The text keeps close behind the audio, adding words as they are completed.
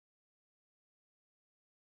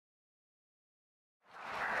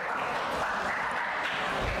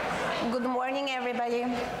Good morning, everybody.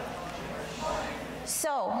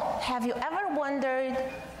 So, have you ever wondered,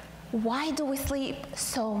 why do we sleep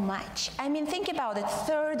so much? I mean, think about it,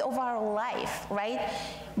 third of our life, right?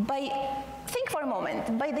 Think for a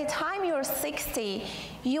moment, by the time you're 60,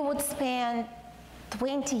 you would spend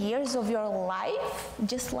 20 years of your life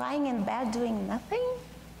just lying in bed doing nothing,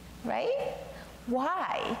 right?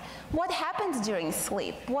 Why? What happens during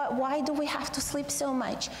sleep? Why do we have to sleep so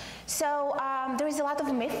much? So there is a lot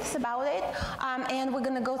of myths about it, and we're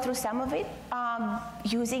going to go through some of it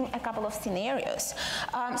using a couple of scenarios.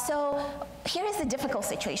 So here is a difficult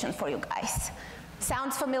situation for you guys.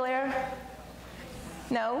 Sounds familiar?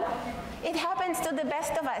 No? It happens to the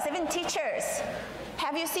best of us, even teachers.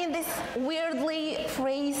 Have you seen these weirdly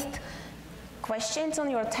phrased questions on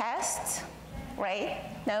your tests? Right?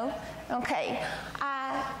 No? Okay.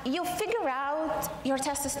 You figure out your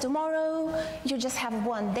test is tomorrow, you just have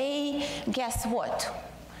one day. Guess what?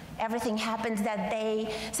 Everything happens that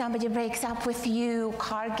day. Somebody breaks up with you,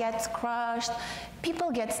 car gets crushed,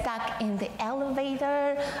 people get stuck in the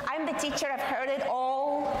elevator. I'm the teacher, I've heard it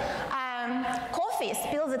all. Coffee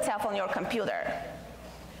spills itself on your computer.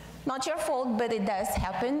 Not your fault, but it does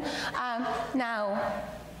happen. Now,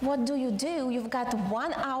 what do? You've got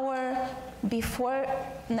 1 hour before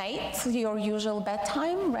night, your usual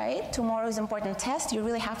bedtime, right? Tomorrow's important test, you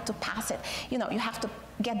really have to pass it. You know, you have to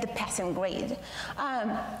get the passing grade.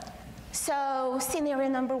 So scenario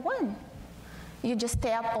number 1, you just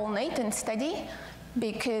stay up all night and study,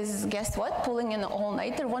 because guess what? Pulling an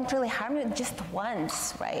all-nighter won't really harm you just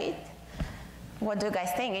once, right? What do you guys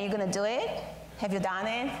think? Are you gonna do it? Have you done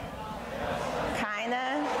it?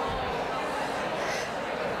 Kinda?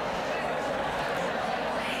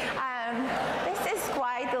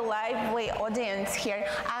 Quite a lively audience here.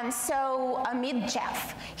 So meet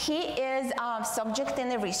Jeff. He is a subject in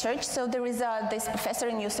the research. So there is this professor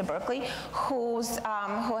in UC Berkeley who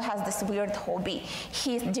has this weird hobby.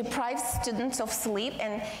 He deprives students of sleep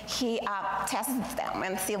and he tests them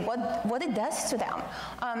and see what it does to them.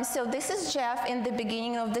 So this is Jeff in the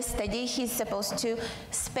beginning of the study. He's supposed to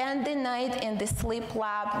spend the night in the sleep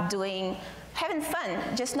lab having fun,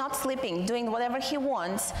 just not sleeping, doing whatever he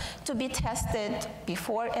wants, to be tested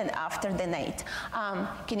before and after the night.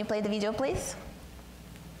 Can you play the video, please?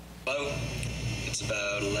 Hello, it's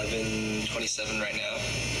about 11:27 right now.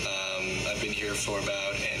 I've been here for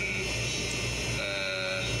about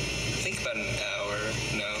about an hour,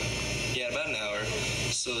 about an hour.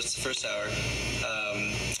 So it's the first hour.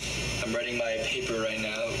 I'm writing my paper right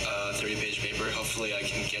now, 30-page paper. Hopefully I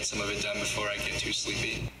can get some of it done before I get too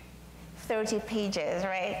sleepy. 30 pages,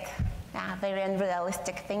 right? Very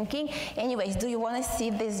unrealistic thinking. Anyways, do you want to see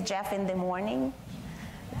this Jeff in the morning?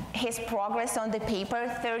 His progress on the paper,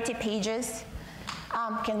 30 pages.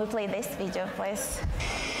 Can we play this video, please?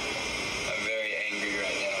 I'm very angry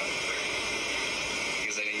right now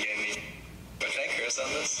because I didn't get any. But can I curse on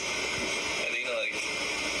this? I think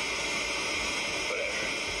whatever.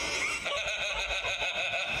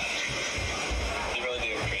 You really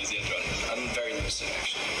do crazy. I'm very lucid,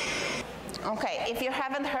 actually. Okay, if you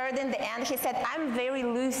haven't heard in the end, he said, I'm very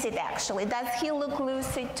lucid actually. Does he look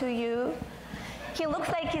lucid to you? He looks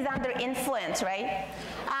like he's under influence, right?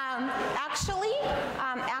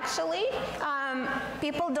 Actually,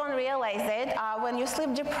 people don't realize it. When you're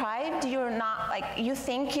sleep deprived, you're not you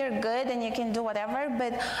think you're good and you can do whatever,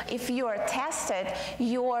 but if you are tested,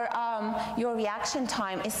 your reaction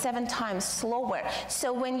time is 7 times slower.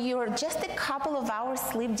 So when you're just a couple of hours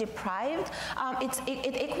sleep deprived,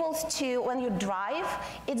 it equals to when you drive,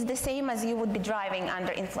 it's the same as you would be driving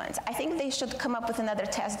under influence. I think they should come up with another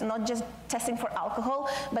test, not just testing for alcohol,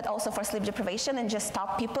 but also for sleep deprivation, and just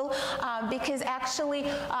stop people, because actually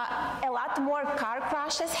a lot more car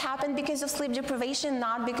crashes happen because of sleep deprivation,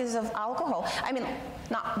 not because of alcohol. I mean,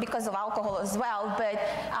 not because of alcohol as well, but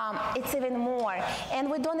it's even more. And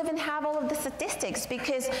we don't even have all of the statistics,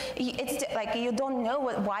 because it's you don't know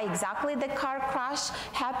why exactly the car crash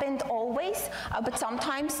happened always, but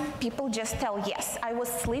sometimes people just tell, yes, I was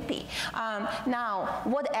sleepy. Now,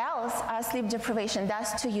 what else sleep deprivation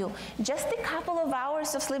does to you? Just a couple of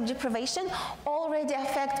hours of sleep deprivation already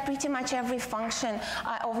affect pretty much every function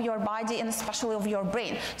of your body, and especially of your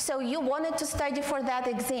brain. So you wanted to study for that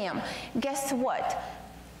exam. Guess what?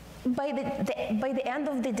 By the end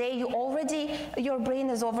of the day, your brain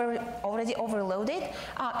is already overloaded.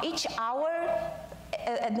 Each hour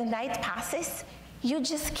the night passes, you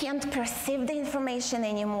just can't perceive the information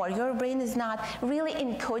anymore. Your brain is not really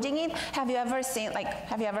encoding it. Have you ever seen, like,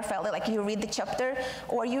 have you ever felt it, like you read the chapter,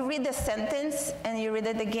 or you read the sentence, and you read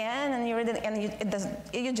it again, and you read it, and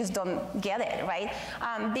you just don't get it, right?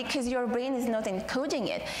 Because your brain is not encoding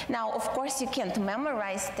it. Now, of course, you can't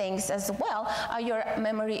memorize things as well. Your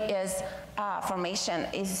memory is formation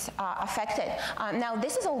is affected. Now,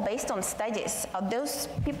 this is all based on studies. Those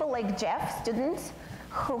people like Jeff, students,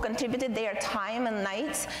 who contributed their time and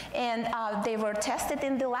nights, and they were tested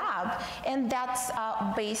in the lab, and that's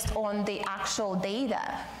based on the actual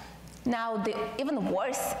data. Now, even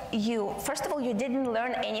worse, first of all, you didn't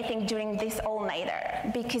learn anything during this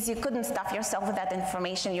all-nighter because you couldn't stuff yourself with that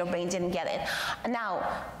information, your brain didn't get it.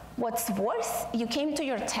 Now, what's worse, you came to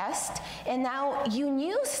your test, and now you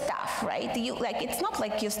knew stuff, right? It's not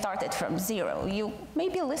like you started from zero. You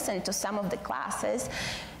maybe listened to some of the classes.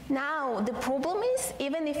 Now, the problem is,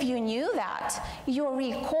 even if you knew that, your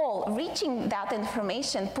recall, reaching that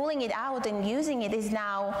information, pulling it out and using it is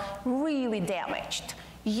now really damaged.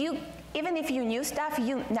 Even if you knew stuff,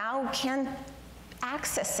 you now can't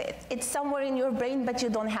access it. It's somewhere in your brain, but you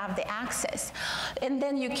don't have the access. And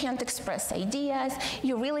then you can't express ideas.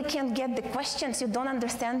 You really can't get the questions. You don't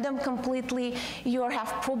understand them completely. You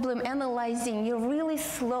have problem analyzing. You're really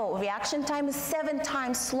slow. Reaction time is 7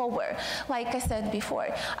 times slower, like I said before.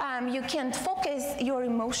 You can't focus. Your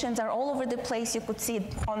emotions are all over the place. You could see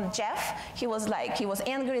it on Jeff. He was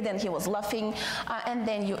angry, then he was laughing, and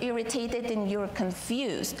then you're irritated and you're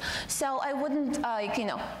confused. So I wouldn't,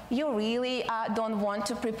 you really don't want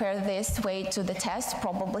to prepare this way to the test.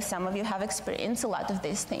 Probably some of you have experienced a lot of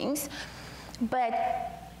these things. But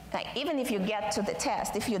even if you get to the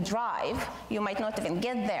test, if you drive, you might not even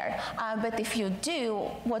get there. But if you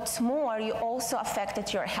do, what's more, you also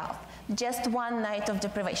affected your health. Just one night of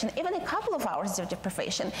deprivation, even a couple of hours of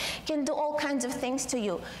deprivation, can do all kinds of things to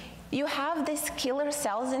you. You have these killer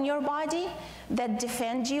cells in your body that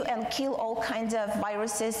defend you and kill all kinds of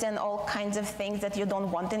viruses and all kinds of things that you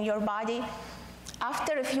don't want in your body.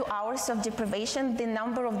 After a few hours of deprivation, the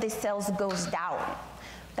number of these cells goes down.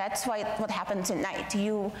 That's what happened tonight.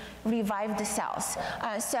 You revive the cells.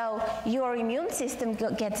 So your immune system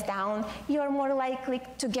gets down. You're more likely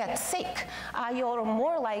to get sick. You're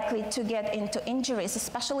more likely to get into injuries,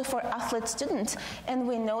 especially for athlete students. And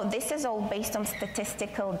we know this is all based on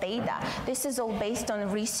statistical data. This is all based on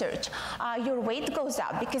research. Your weight goes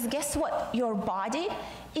up because guess what? Your body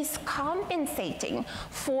is compensating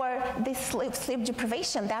for this sleep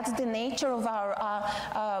deprivation. That's the nature of our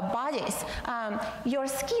bodies. Your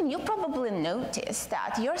skin, you probably noticed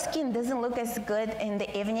that your skin doesn't look as good in the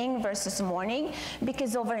evening versus morning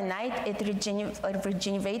because overnight it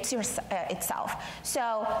regenerates itself.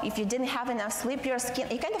 So if you didn't have enough sleep, your skin,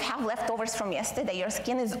 you kind of have leftovers from yesterday. Your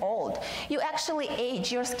skin is old. You actually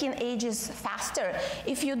age. Your skin ages faster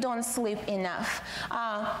if you don't sleep enough.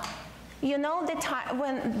 You know the time,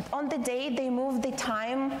 when on the day they move the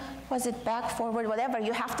time, was it back, forward, whatever,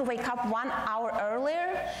 you have to wake up 1 hour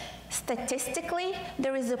earlier. Statistically,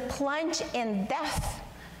 there is a plunge in death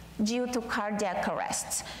due to cardiac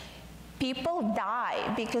arrests. People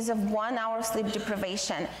die because of 1 hour sleep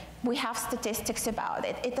deprivation. We have statistics about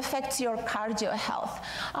it. It affects your cardio health.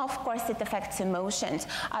 Of course, it affects emotions.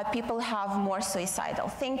 People have more suicidal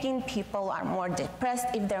thinking. People are more depressed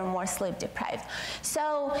if they're more sleep deprived.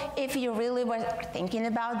 So if you really were thinking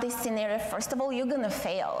about this scenario, first of all, you're gonna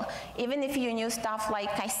fail. Even if you knew stuff,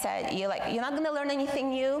 like I said, you're not gonna learn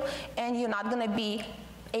anything new, and you're not gonna be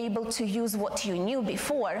able to use what you knew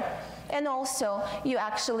before. And also, you're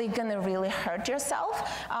actually gonna really hurt yourself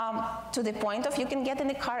to the point of you can get in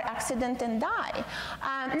a car accident and die.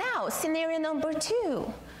 Now, scenario number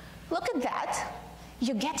 2. Look at that.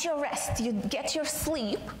 You get your rest, you get your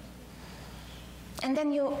sleep, and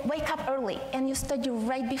then you wake up early and you study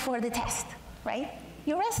right before the test, right?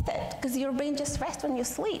 You rested, because your brain just rests when you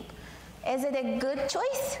sleep. Is it a good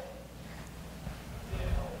choice?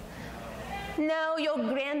 No, your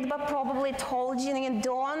grandpa probably told you,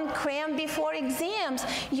 don't cram before exams.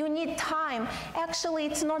 You need time. Actually,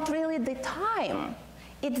 it's not really the time.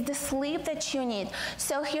 It's the sleep that you need.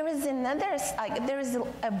 So here is another, there is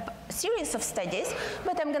a series of studies,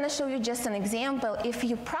 but I'm gonna show you just an example. If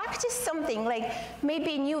you practice something like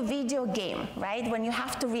maybe a new video game, right? When you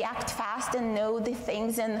have to react fast and know the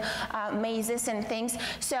things and mazes and things.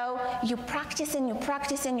 So you practice and you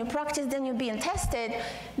practice and you practice, then you're being tested,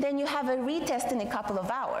 then you have a retest in a couple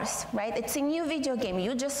of hours, right? It's a new video game,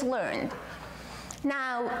 you just learned.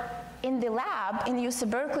 Now, in the lab in UC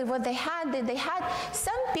Berkeley, what they had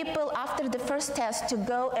some people after the first test to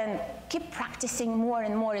go and keep practicing more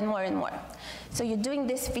and more and more and more. So you're doing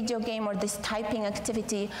this video game or this typing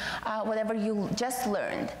activity, whatever you just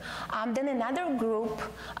learned. Then another group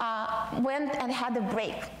went and had a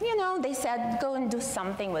break. You know, they said, go and do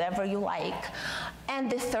something, whatever you like. And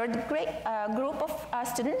the third group of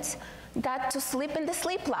students got to sleep in the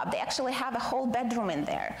sleep lab. They actually have a whole bedroom in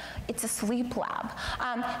there. It's a sleep lab.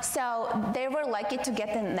 So they were lucky to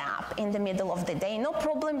get a nap in the middle of the day. No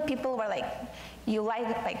problem. People were like, you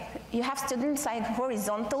have students like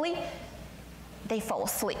horizontally, they fall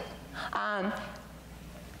asleep.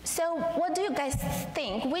 So what do you guys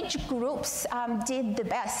think? Which groups did the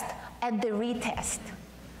best at the retest?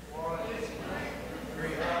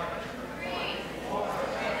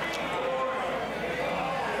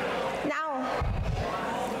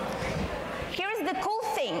 The cool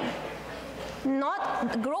thing,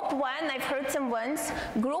 not group one, I've heard some ones,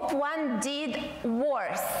 group one did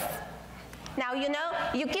worse. Now, you know,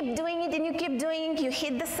 you keep doing it and you keep doing it, you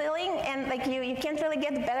hit the ceiling and like you can't really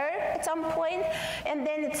get better at some point, and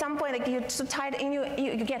then at some point like you're too tired and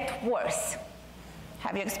you get worse.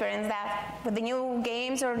 Have you experienced that with the new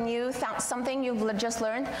games or new something you've just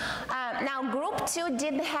learned? Now, group two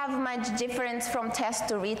didn't have much difference from test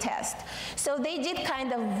to retest. So they did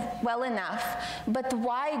kind of well enough. But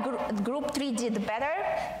why group three did better?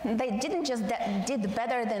 They didn't just did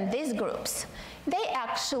better than these groups. They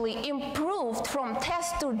actually improved from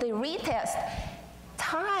test to the retest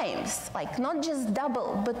times, like not just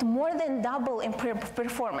double, but more than double in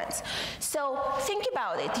performance. So think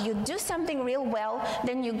about it. You do something real well,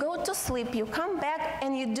 then you go to sleep, you come back,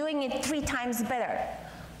 and you're doing it 3 times better.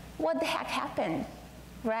 What the heck happened,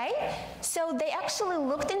 right? So they actually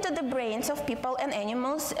looked into the brains of people and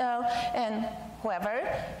animals and whoever,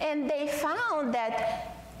 and they found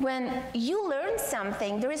that when you learn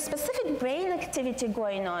something, there is specific brain activity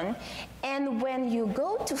going on, and when you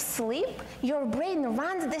go to sleep, your brain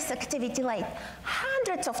runs this activity like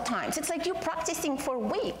hundreds of times. It's like you're practicing for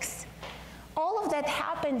weeks. All of that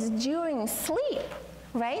happens during sleep,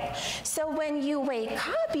 right? So when you wake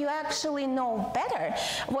up, you actually know better.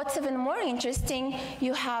 What's even more interesting,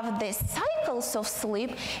 you have these cycles of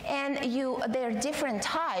sleep, and they're different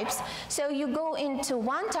types. So you go into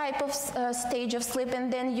one type of stage of sleep,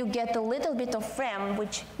 and then you get a little bit of REM,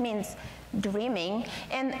 which means dreaming,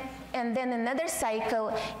 and then another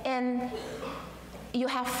cycle, and you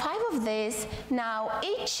have 5 of these. Now,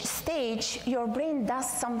 each stage, your brain does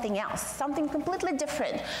something else, something completely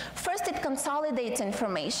different. First, it consolidates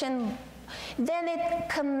information. Then it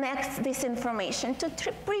connects this information to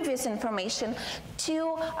previous information.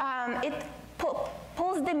 It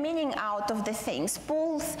pulls the meaning out of the things,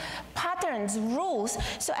 pulls patterns, rules.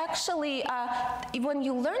 So actually, when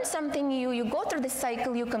you learn something new, you go through the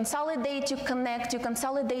cycle, you consolidate, you connect, you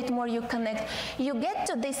consolidate more, you connect. You get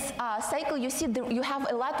to this cycle, you see you have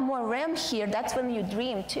a lot more REM here. That's when you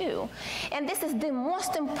dream too. And this is the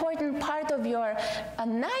most important part of your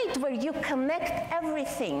night, where you connect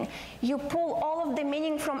everything. You pull all of the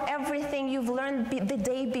meaning from everything you've learned the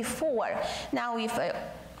day before. Now,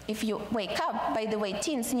 if you wake up, by the way,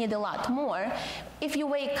 teens need a lot more. If you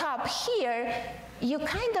wake up here, you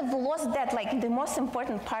kind of lost that, like the most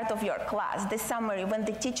important part of your class, the summary, when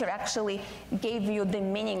the teacher actually gave you the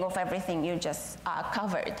meaning of everything you just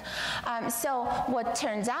covered. So what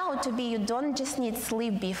turns out to be, you don't just need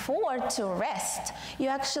sleep before to rest. You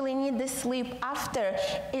actually need the sleep after.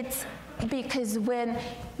 It's because when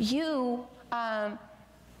you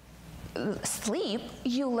sleep,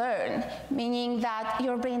 you learn, meaning that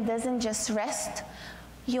your brain doesn't just rest.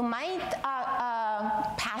 You might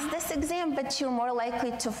pass this exam, but you're more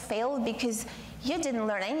likely to fail because you didn't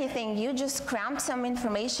learn anything. You just crammed some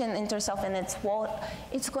information into yourself, and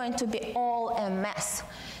it's going to be all a mess.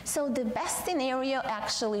 So the best scenario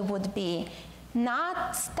actually would be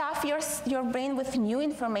not stuff your brain with new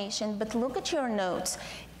information, but look at your notes.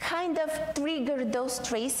 Kind of trigger those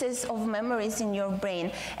traces of memories in your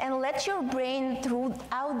brain, and let your brain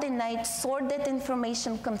throughout the night sort that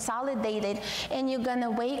information, consolidate it, and you're gonna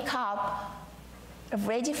wake up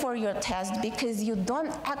ready for your test, because you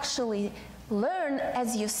don't actually learn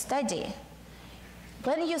as you study.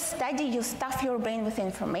 When you study, you stuff your brain with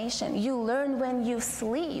information. You learn when you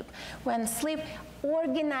sleep. When sleep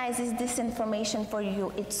organizes this information for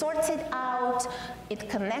you, it sorts it out, it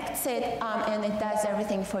connects it, and it does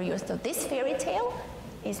everything for you. So this fairy tale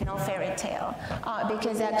is no fairy tale,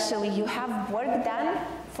 because actually you have work done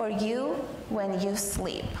for you when you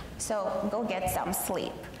sleep. So go get some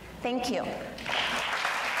sleep. Thank you.